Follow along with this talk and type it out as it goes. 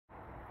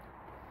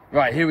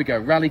Right, here we go.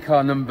 Rally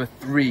car number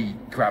 3,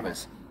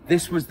 grabbers.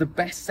 This was the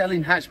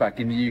best-selling hatchback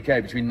in the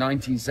UK between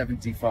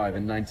 1975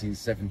 and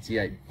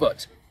 1978.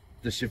 But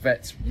the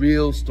Chevette's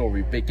real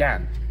story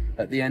began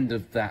at the end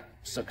of that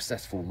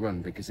successful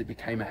run, because it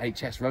became a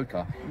HS road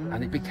car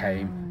and it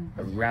became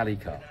a rally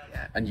car.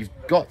 And you've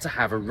got to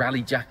have a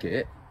rally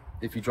jacket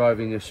if you're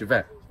driving a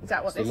Chevette. Is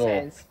that what this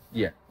is?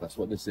 Yeah, that's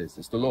what this is.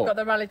 It's the law. I've got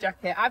the rally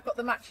jacket. I've got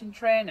the matching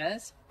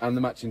trainers. And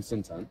the matching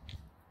suntan.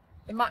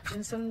 The matching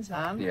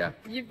suntan. Yeah.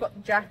 You've got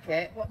the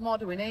jacket. What more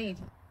do we need?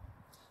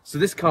 So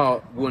this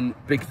car won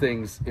big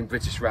things in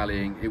British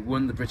rallying. It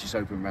won the British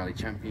Open Rally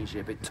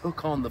Championship. It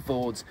took on the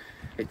Fords.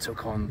 It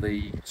took on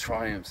the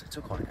Triumphs. It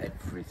took on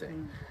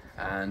everything.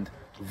 And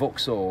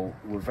Vauxhall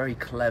were very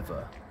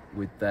clever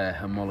with their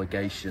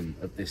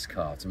homologation of this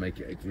car to make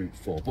it a Group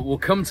 4. But we'll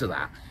come to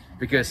that,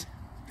 because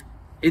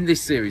in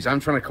this series,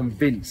 I'm trying to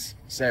convince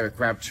Sarah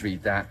Crabtree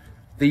that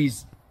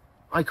these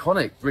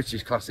iconic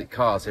British classic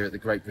cars here at the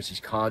Great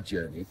British Car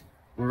Journey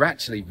were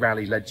actually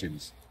rally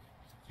legends.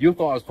 You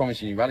thought I was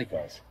promising you rally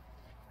cars.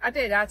 I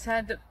did. I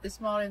turned up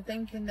this morning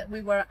thinking that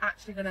we were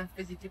actually going to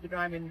physically be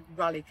driving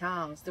rally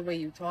cars, the way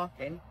you're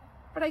talking.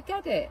 But I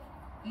get it.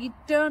 You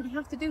don't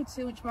have to do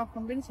too much more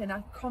convincing.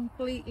 I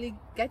completely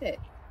get it.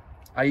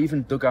 I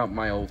even dug out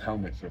my old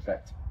helmet for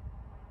effect.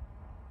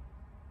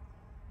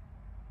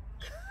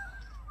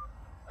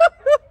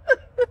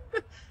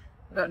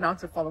 I don't know how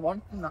to follow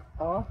on from that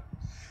far.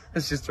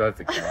 Let's just drive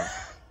the car.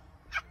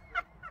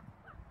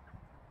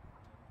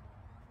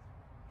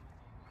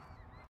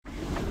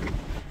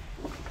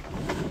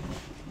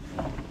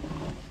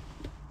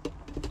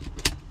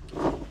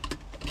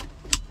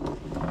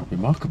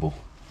 Remarkable.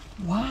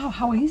 Wow,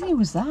 how easy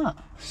was that?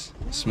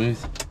 Smooth.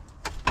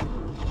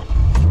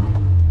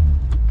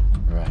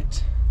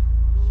 Right.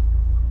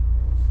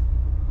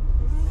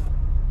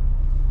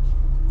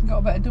 You got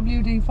a bit of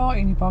WD-40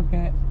 in your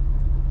pocket.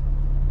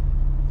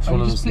 It's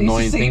one of those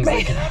annoying things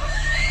that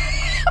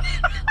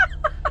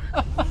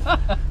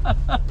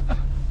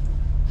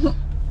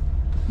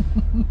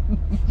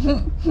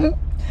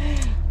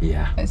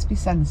yeah. Let's be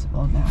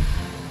sensible now.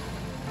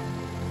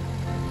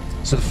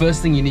 So the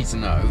first thing you need to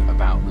know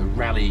about the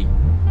rally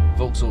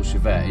Vauxhall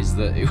Chevette is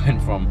that it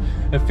went from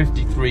a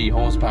 53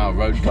 horsepower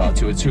road car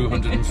to a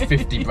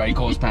 250 brake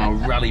horsepower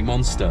rally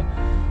monster.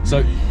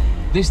 So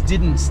this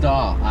didn't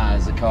start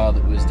as a car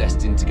that was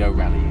destined to go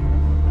rallying.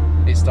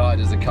 It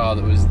started as a car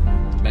that was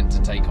meant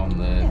to take on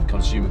the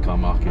consumer car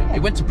market.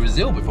 It went to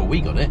Brazil before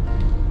we got it.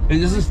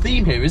 There's a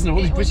theme here, isn't it?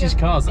 All these British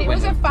cars that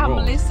went abroad. It was a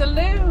family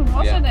saloon,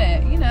 wasn't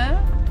it? You know.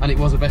 And it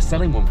was a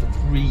best-selling one for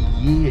 3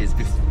 years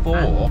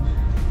before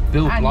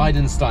Bill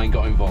Blydenstein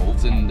got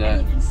involved. And you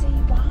can see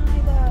why,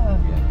 though.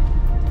 Yeah.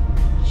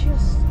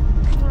 Just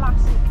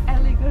classic,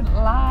 elegant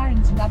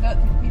lines, and I don't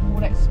think people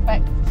would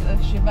expect a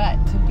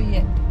Chevette to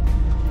be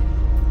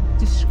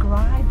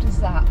described as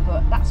that,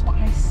 but that's what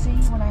I see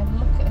when I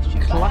look at a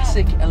Chevette.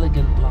 Classic,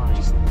 elegant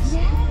lines.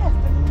 Yeah,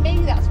 for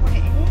me that's what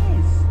it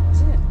is.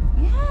 Is it?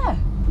 Yeah.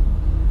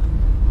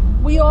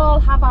 We all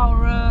have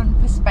our own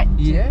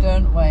perspective,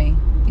 don't we?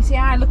 You see,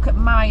 I look at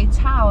my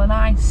Ital and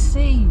I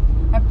see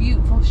a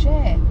beautiful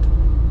shape,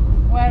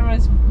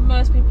 whereas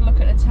most people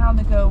look at a Ital and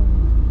they go,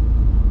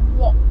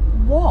 what,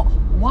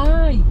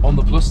 why? On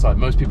the plus side,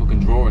 most people can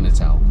draw an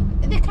Ital.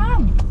 They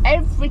can.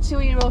 Every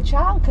 2-year-old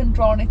child can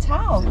draw an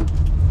Ital.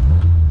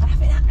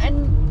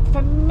 And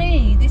for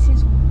me, this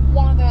is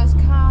one of those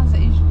cars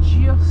that is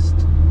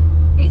just,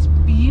 it's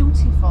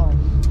beautiful.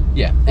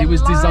 Yeah, The it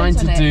was designed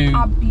to lines do on it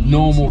are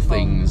normal beautiful.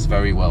 things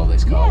very well,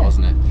 this car,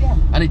 wasn't it? Yeah.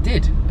 And it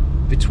did.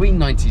 Between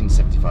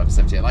 1975 and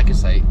 78, like I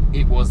say,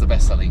 it was the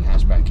best-selling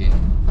hatchback in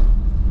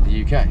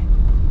the UK.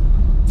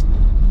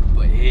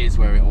 But here's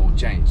where it all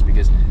changed,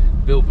 because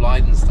Bill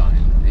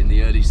Blydenstein in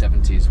the early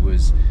 70s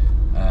was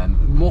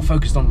more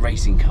focused on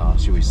racing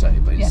cars, shall we say.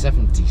 But in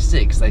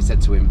 76, they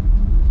said to him,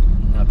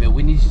 "No, Bill,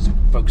 we need you to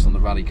focus on the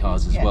rally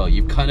cars as well.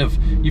 You've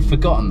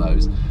forgotten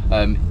those."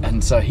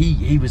 And so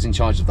he was in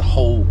charge of the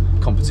whole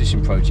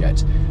competition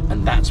project,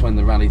 and that's when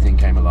the rally thing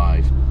came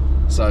alive.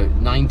 So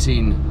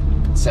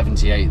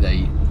 1978,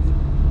 they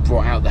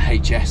brought out the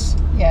HS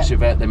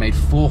Chevette. They made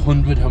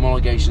 400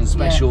 homologation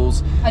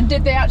specials. And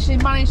did they actually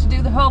manage to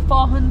do the whole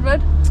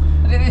 400?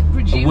 Or did they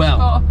produce?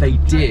 Well, they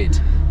did.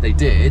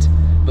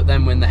 But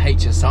then when the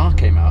HSR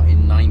came out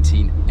in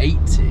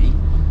 1980,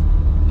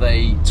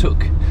 they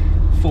took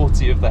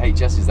 40 of the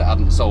HSs that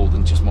hadn't sold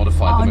and just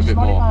modified them a bit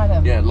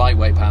more. Yeah,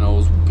 lightweight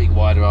panels, big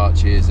wider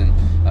arches, and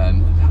a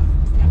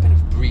bit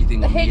of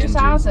breathing on the engine. The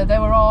HSRs, they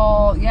were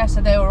all,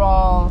 they were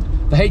all...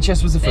 The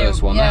HS was the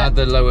first one. They had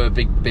the lower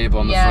big bib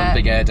on the front,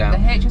 big air down. The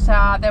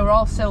HSR, they were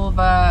all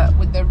silver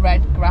with the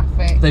red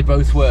graphic. They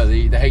both were.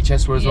 The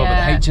HS were as well,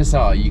 but the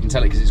HSR, you can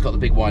tell it because it's got the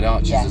big wide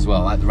arches as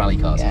well, like the rally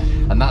cars.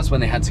 And that's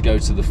when they had to go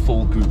to the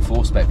full Group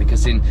 4 spec,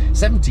 because in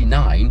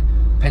 79,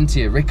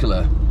 Pentia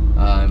Ricola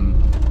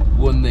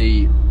won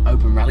the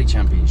Open Rally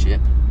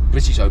Championship,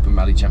 British Open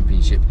Rally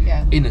Championship,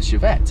 in a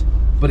Chevette.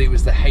 But it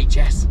was the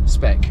HS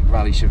spec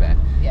Rally Chevette.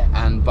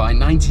 And by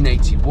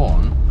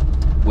 1981,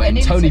 when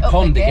Tony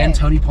Pond again,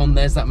 Tony Pond,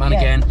 there's that man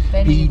again.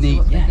 He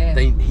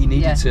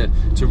needed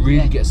to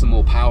really get some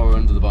more power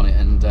under the bonnet,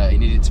 and he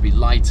needed it to be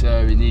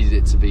lighter. He needed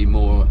it to be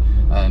more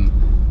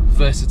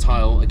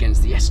versatile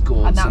against the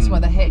Escorts. And that's where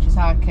the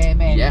HSR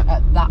came in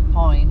at that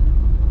point.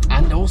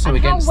 And also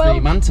against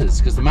the Mantas,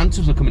 because the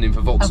Mantas were coming in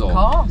for Vauxhall. Of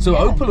course, so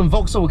Opel and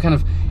Vauxhall were kind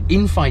of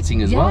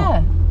infighting as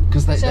well,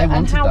 because they wanted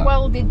and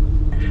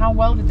how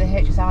well did the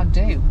HSR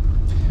do?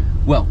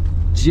 Well,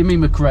 Jimmy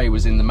McRae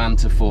was in the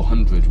Manta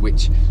 400,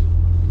 which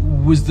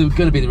was going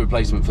to be the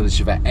replacement for the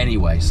Chevette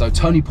anyway. So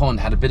Tony Pond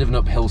had a bit of an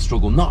uphill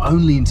struggle, not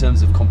only in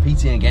terms of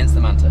competing against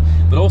the Manta,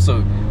 but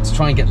also to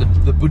try and get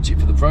the budget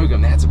for the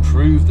program. They had to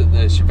prove that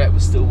the Chevette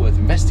was still worth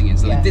investing in.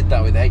 So they did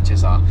that with the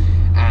HSR,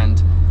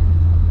 and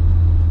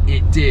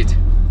it did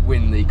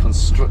win the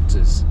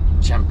Constructors'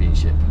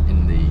 Championship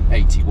in the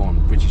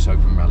 81 British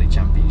Open Rally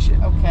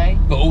Championship. Okay.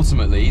 But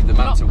ultimately, the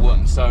Manta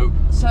won. So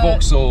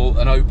Vauxhall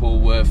and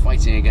Opel were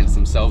fighting against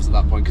themselves at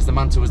that point, because the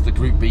Manta was the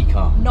Group B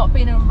car. Not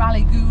being a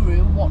rally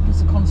guru, what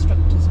does the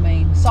Constructors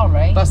mean?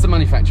 Sorry. That's the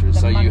manufacturers.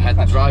 So you had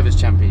the Drivers'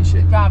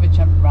 Championship. Drivers'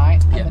 Championship,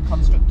 right, and the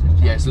Constructors'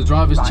 Championship. Yeah, so the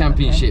Drivers'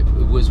 Championship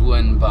was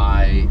won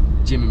by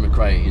Jimmy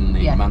McRae in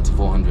the Manta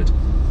 400.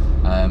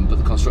 But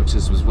the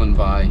Constructors was won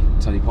by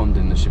Tony Pond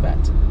in the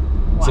Chevette.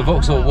 Wow. So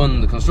Vauxhall won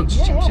the Constructors'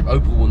 Championship,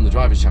 Opel won the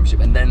Drivers' Championship,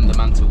 and then the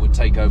Manta would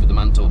take over the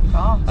mantle.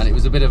 And it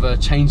was a bit of a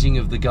changing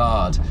of the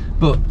guard.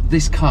 But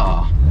this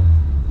car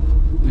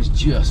was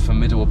just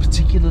formidable,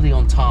 particularly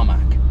on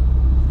tarmac.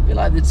 A bit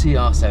like the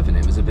TR7,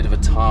 it was a bit of a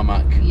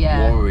tarmac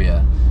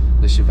warrior,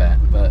 the Chevette.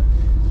 But,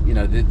 you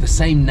know, the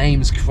same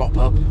names crop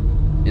up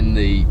in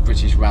the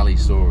British rally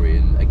story,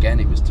 and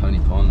again it was Tony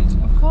Pond.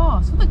 Of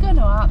course, well, they're going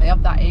to, aren't they,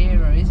 of that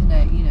era, isn't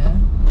it, you know?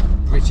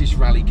 British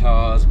rally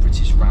cars,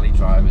 British rally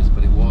drivers,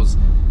 but it was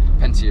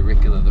Pentia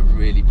Ricola that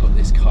really put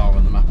this car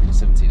on the map in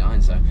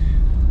 '79, so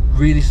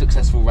really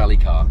successful rally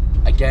car.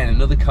 Again,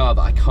 another car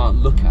that I can't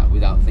look at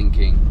without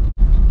thinking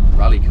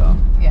rally car.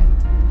 Yeah.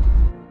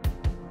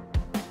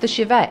 The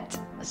Chevette,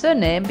 so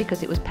named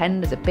because it was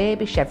penned as a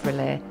baby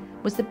Chevrolet,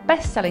 was the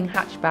best-selling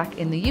hatchback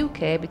in the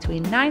UK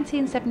between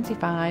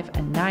 1975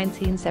 and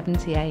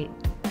 1978.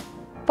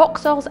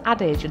 Vauxhall's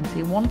ad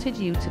agency wanted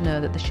you to know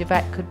that the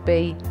Chevette could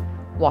be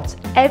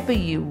whatever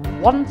you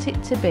want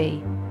it to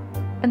be.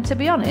 And to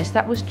be honest,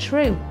 that was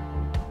true.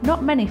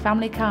 Not many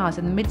family cars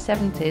in the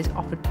mid-70s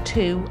offered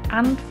 2-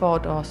 and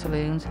 4-door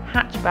saloons,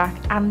 hatchback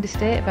and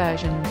estate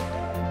versions.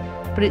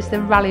 But it's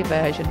the rally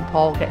version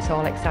Paul gets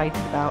all excited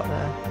about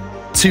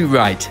there. Too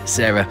right,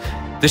 Sarah.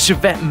 The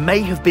Chevette may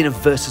have been a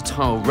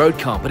versatile road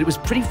car, but it was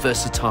pretty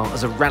versatile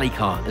as a rally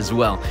car as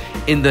well,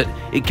 in that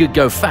it could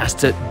go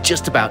fast at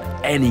just about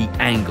any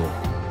angle.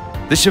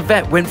 The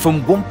Chevette went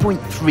from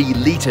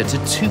 1.3 litre to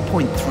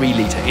 2.3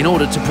 litre in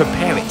order to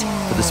prepare it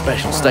for the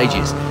special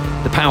stages.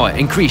 The power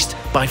increased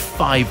by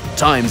 5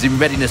 times in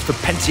readiness for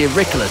Pentia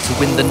Ricola to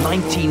win the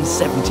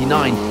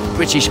 1979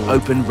 British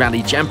Open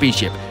Rally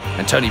Championship,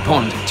 and Tony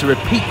Pond to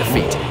repeat the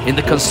feat in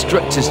the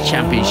Constructors'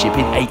 Championship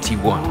in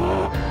 '81.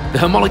 The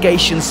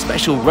homologation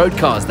special road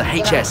cars, the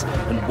HS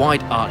and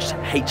wide-arched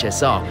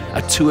HSR,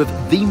 are 2 of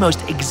the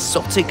most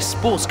exotic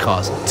sports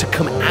cars to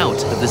come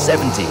out of the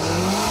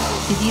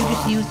 70s. Did you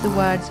just use the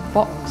words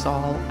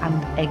Vauxhall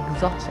and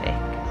exotic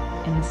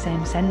in the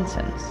same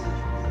sentence?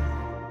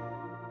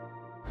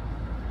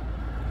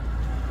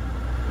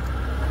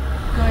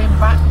 Going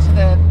back to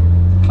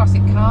the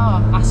classic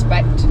car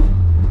aspect,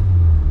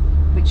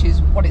 which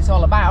is what it's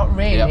all about,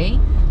 really.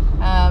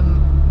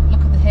 Look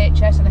at the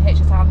HS and the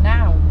HSR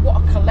now.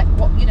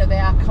 They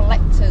are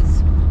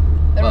collectors.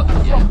 They're a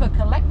proper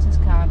collector's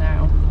car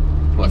now.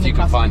 Well, if you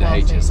can find a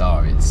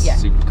HSR, it's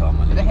supercar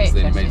money. They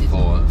only made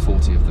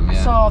 40 of them. I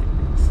saw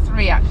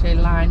 3 actually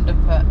lined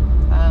up at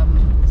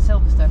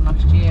Silverstone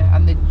last year,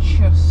 and they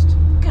just,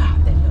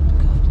 God, they looked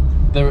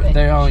good.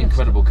 They are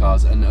incredible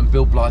cars, and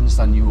Bill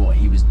Blidenstein knew what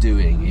he was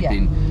doing. He'd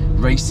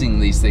been racing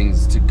these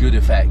things to good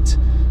effect,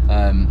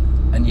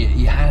 and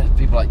you had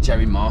people like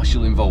Jerry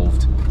Marshall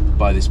involved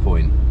by this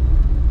point.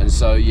 And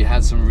so you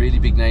had some really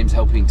big names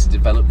helping to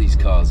develop these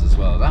cars as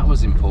well. That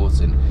was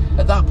important.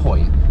 At that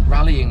point,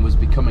 rallying was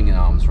becoming an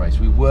arms race.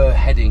 We were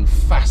heading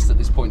fast at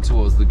this point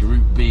towards the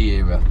Group B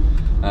era.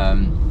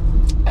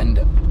 And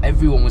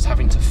everyone was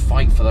having to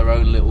fight for their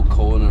own little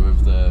corner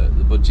of the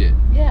budget.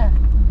 Yeah.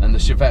 And the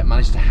Chevette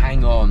managed to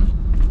hang on,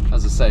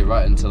 as I say,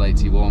 right until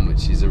 '81,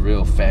 which is a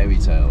real fairy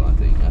tale, I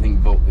think. I think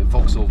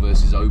Vauxhall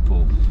versus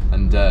Opel,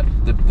 and the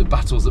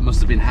battles that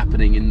must have been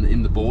happening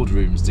in the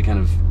boardrooms to kind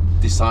of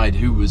decide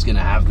who was going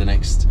to have the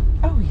next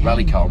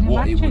rally car and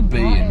what it would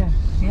be.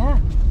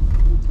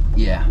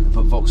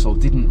 But Vauxhall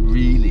didn't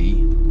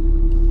really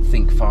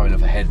think far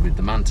enough ahead with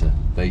the Manta.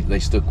 They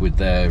stuck with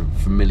their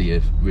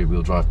familiar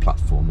rear-wheel drive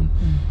platform, and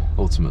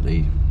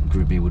ultimately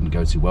Group B wouldn't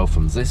go too well for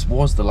them. This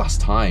was the last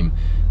time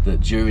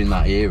that during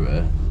that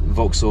era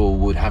Vauxhall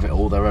would have it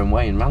all their own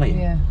way in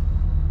rallying.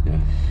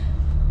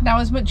 Now,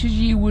 as much as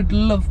you would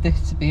love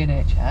this to be an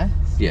HS,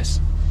 yes,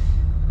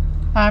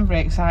 I'm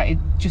very excited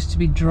just to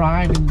be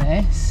driving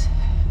this,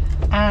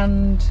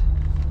 and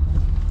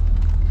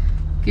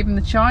given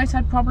the choice,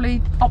 I'd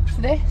probably opt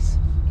for this.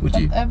 Would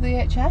you? Over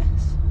the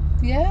HS.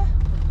 Yeah.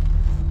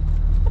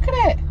 Look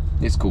at it.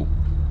 It's cool.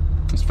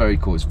 It's very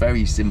cool. It's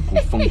very simple,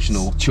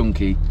 functional,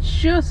 chunky.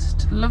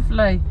 Just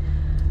lovely.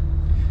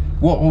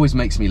 What always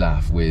makes me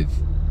laugh with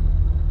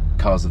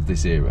cars of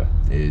this era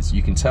is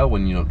you can tell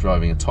when you're not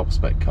driving a top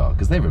spec car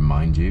because they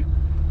remind you.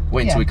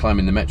 Wait until we climb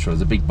in the Metro.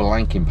 There's a big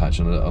blanking patch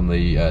on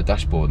the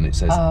dashboard and it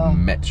says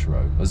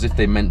Metro, as if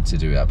they meant to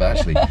do that. But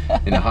actually,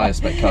 in a higher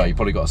spec car, you've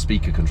probably got a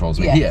speaker control.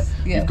 So here,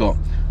 you've got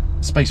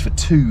space for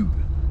 2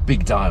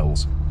 big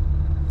dials.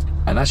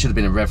 And that should have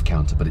been a rev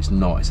counter, but it's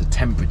not. It's a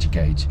temperature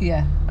gauge.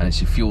 Yeah. And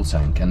it's your fuel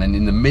tank. And then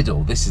in the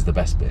middle, this is the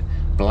best bit,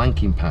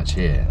 blanking patch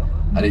here.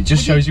 And it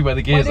just shows you where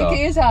the gears are. Where the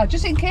gears are,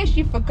 just in case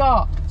you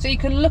forgot. So you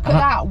can look at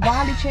that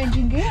while you're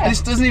changing gear.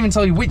 This doesn't even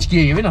tell you which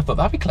gear you're in. I thought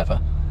that'd be clever.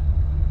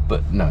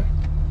 But no,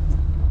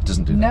 it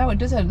doesn't do that. No, it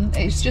doesn't.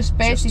 It's just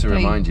basically just to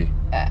remind you.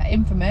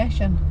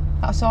 Information.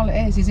 That's all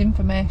it is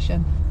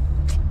information.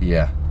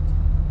 Yeah.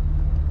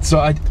 So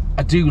I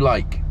do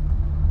like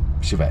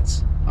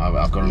Chevettes.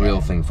 I've got a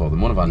real thing for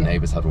them. One of our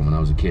neighbours had one when I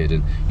was a kid,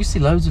 and you see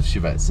loads of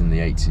Chevettes in the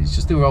 80s.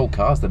 Just they were old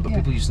cars then, but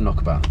people used to knock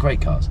about.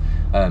 Great cars.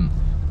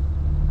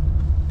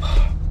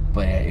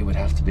 But yeah, it would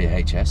have to be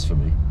a HS for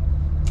me.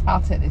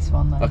 I'll take this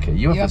one then. Okay,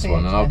 you have this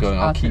one, and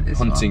I'll keep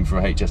hunting for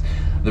a HS.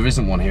 There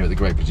isn't one here at the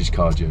Great British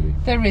Car, Jodie.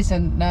 There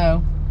isn't,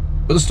 no.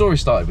 But the story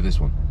started with this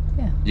one.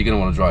 Yeah. You're going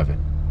to want to drive it.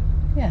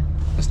 Yeah.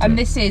 And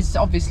this is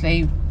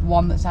obviously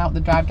one that's out the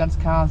Drive Dad's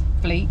Cars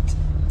fleet.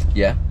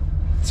 Yeah.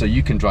 So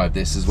you can drive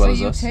this as well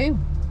as us. So you too.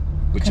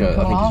 Which I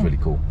think is really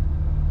cool.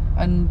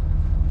 And,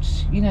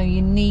 you know, you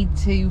need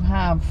to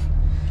have...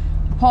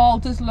 Paul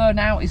does learn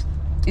out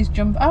his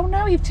jumper. Oh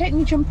no, you've taken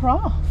your jumper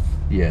off.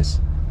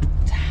 Yes.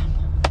 Damn.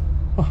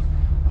 Oh,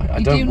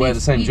 I don't wear the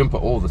same jumper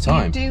all the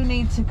time. You do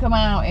need to come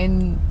out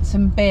in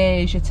some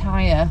beige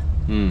attire.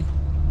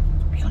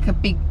 Like a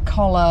big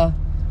collar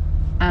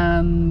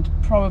and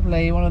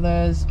probably one of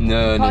those...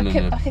 No. Like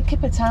a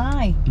kipper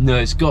tie. No,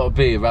 it's got to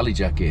be a rally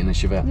jacket in a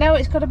Chevette. No,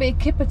 it's got to be a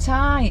kipper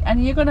tie,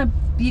 and you're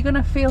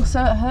gonna feel so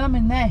at home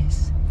in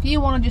this. If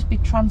you want to just be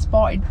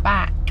transported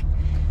back,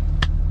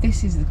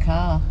 this is the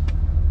car.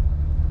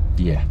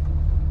 Yeah.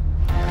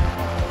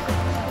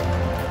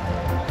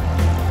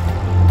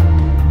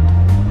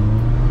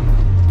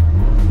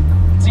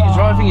 So you're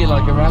driving it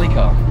like a rally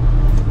car.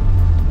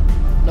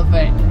 Love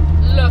it.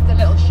 Love the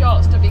little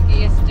short stubby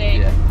gear stick.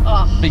 Yeah.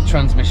 Oh, big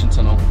transmission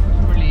tunnel.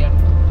 Brilliant.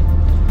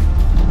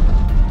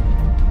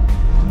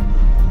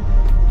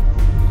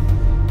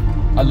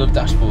 I love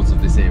dashboards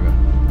of this era.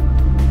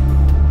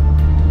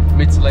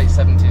 Mid to late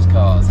 70s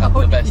cars have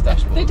the best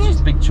dashboards. They do.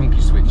 Just big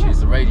chunky switches,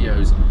 the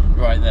radio's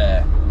right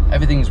there.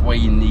 Everything's where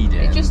you need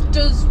it. It just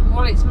does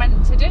what it's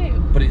meant to do.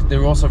 But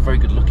they're also very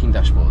good looking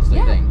dashboards, don't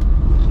you think?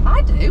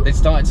 I do. They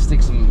started to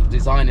stick some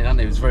design in, hadn't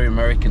they? It was very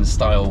American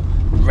style,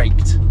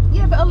 raked.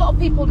 Yeah, but a lot of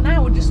people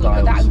now would just look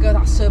at that and go,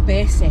 that's so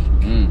basic.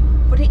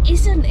 But it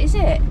isn't, is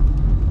it?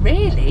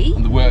 Really?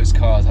 And the works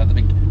cars had the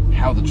big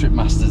how the trip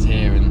masters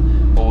here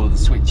and all of the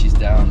switches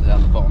down the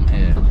bottom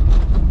here.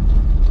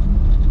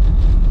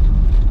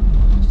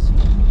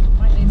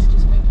 Might need to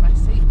just move my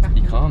seat back.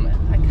 You can't.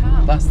 I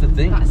can't. That's the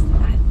thing. That's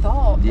I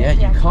thought. Yeah,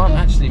 you can't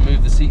actually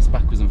move the seats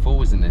backwards and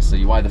forwards in this, so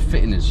you either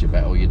fit in a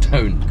Chevette or you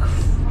don't.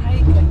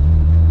 Crikey.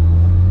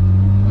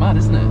 Mad,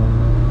 isn't it?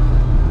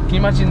 Can you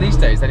imagine these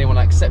days anyone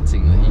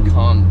accepting that you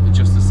can't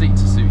adjust the seat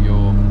to suit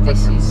your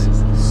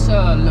preferences? This is so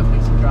lovely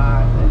to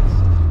drive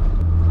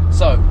this.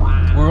 So,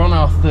 we're on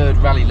our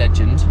 3rd rally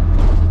legend.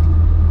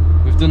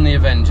 We've done the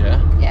Avenger,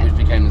 which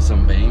became the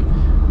Sunbeam.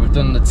 We've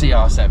done the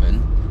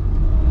TR7,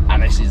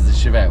 and this is the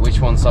Chevette.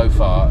 Which one so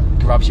far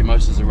grabs you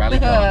most as a rally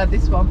car?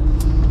 This one.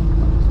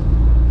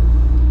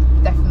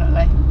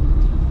 Definitely.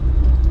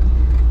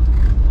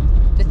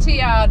 The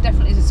TR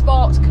definitely is a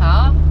sports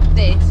car.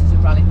 This is a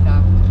rally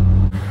car.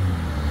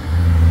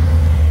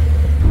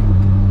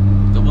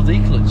 Double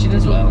D-clutching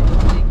as well.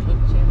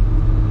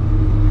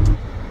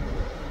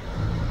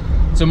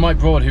 So Mike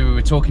Broad, who we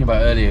were talking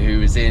about earlier, who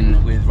was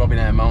in with Robin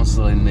Eyre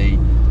Mounsell in the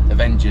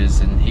Avengers,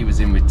 and he was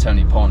in with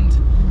Tony Pond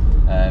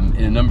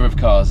in a number of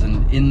cars,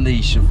 and in the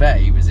Chevette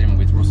he was in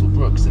with Russell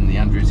Brooks in the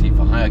Andrews Heat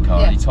for Hire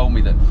car, and he told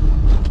me that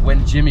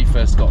when Jimmy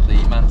first got the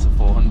Manta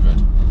 400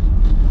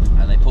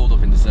 and they pulled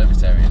up in the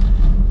service area,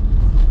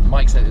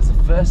 Mike said it was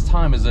the first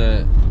time as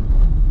a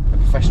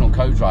professional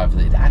co-driver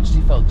that he'd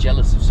actually felt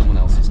jealous of someone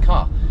else's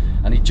car,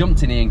 and he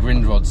jumped in Ian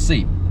Grindrod's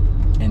seat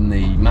in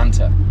the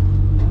Manta,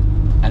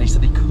 and he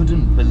said he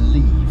couldn't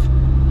believe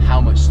how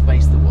much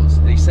space there was,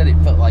 and he said it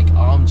felt like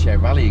armchair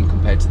rallying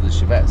compared to the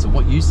Chevette. So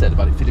what you said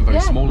about it fitting very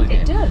small in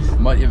here, it does.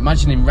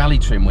 Imagine in rally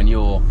trim when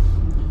you've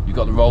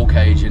got the roll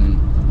cage and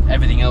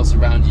everything else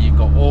around you, you've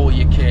got all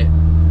your kit,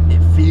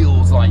 it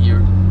feels like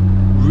you're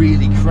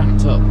really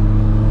cramped up.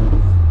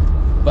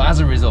 But as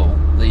a result,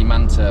 the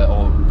Manta,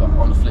 or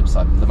on the flip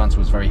side, the Manta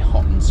was very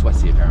hot and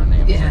sweaty apparently.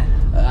 It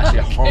was actually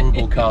a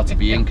horrible car to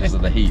be in because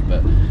of the heat,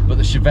 but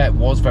the Chevette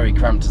was very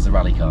cramped as a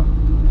rally car.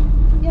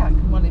 Yeah, I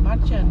can well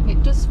imagine.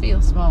 It does feel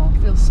small,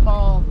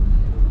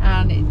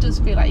 and it does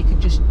feel like you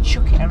could just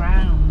chuck it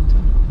around.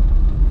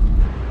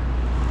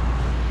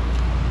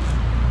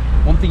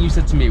 One thing you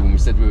said to me when we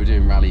said we were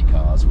doing rally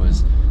cars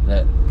was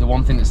that the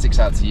one thing that sticks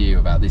out to you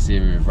about this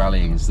era of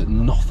rallying is that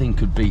nothing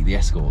could beat the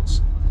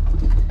Escorts.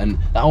 And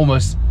that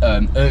almost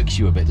irks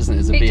you a bit, doesn't it,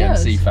 as a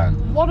BMC fan?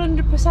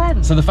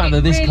 100%. So the fact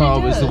that this really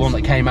car was the one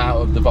that came out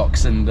of the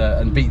box and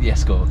beat the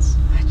Escorts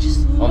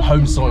on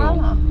home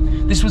soil.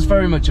 This was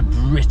very much a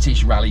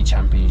British rally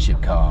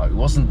championship car. It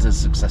wasn't as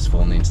successful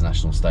on the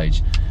international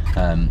stage,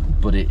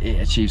 but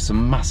it achieved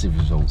some massive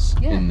results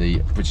in the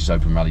British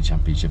Open Rally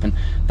Championship. And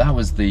that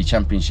was the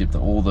championship that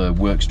all the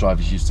works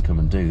drivers used to come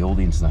and do. All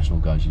the international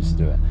guys used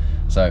to do it.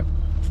 So,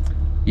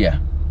 yeah,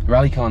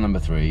 rally car number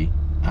 3.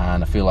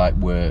 And I feel like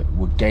we're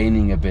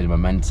gaining a bit of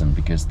momentum,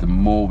 because the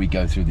more we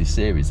go through this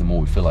series, the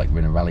more we feel like we're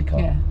in a rally car.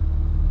 Yeah,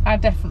 I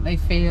definitely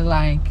feel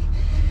like,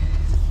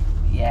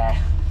 yeah,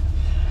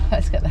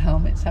 let's get the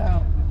helmets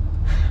out.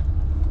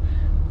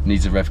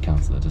 Needs a rev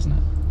counter though, doesn't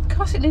it? Of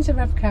course it needs a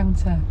rev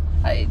counter.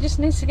 It just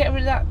needs to get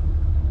rid of that.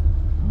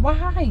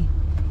 Why?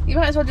 You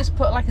might as well just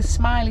put like a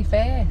smiley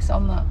face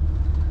on that.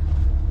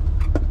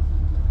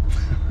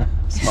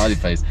 Smiley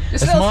face.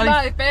 Just a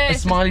smiley face. A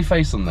smiley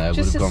face on there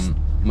would have gone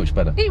much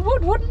better. It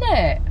would, wouldn't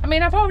it? I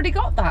mean, I've already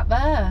got that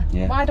there.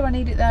 Yeah. Why do I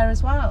need it there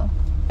as well?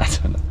 I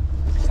don't know.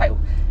 It's like,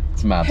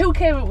 it's mad. Who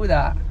came up with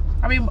that?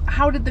 I mean,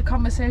 how did the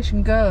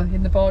conversation go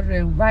in the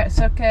boardroom? Right, it's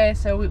okay,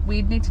 so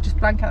we need to just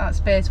blank out that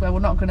space where we're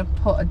not going to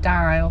put a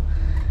dial.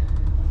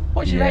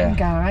 What do you reckon,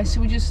 guys? So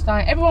we just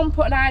like, everyone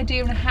put an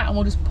idea in a hat and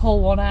we'll just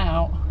pull one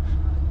out.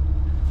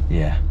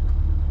 Yeah.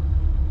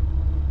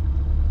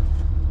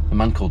 A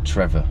man called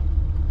Trevor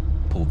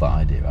pulled that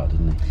idea out,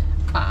 didn't he?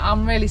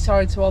 I'm really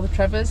sorry to all the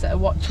Trevors that are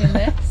watching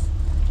this.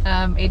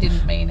 He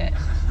didn't mean it.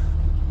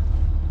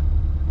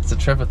 It's a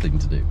Trevor thing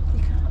to do.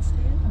 You can't say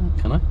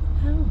that. Can I?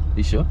 No. Are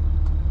you sure?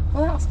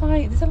 Well, that's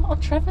like, there's a lot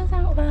of Trevors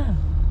out there.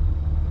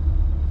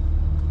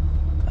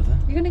 Are there?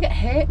 You're going to get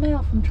hate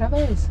mail from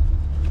Trevors.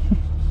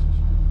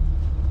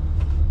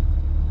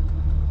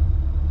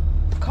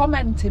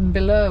 Commenting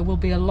below will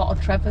be a lot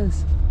of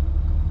Trevors.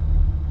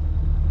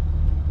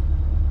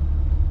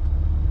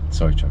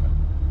 Sorry, Trevor.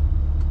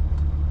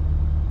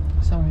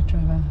 Sorry,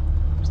 Trevor.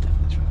 It's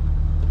definitely Trevor.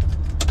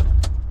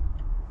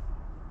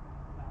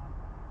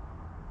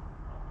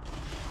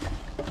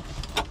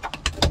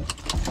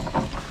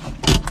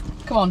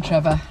 Come on,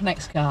 Trevor.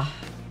 Next car.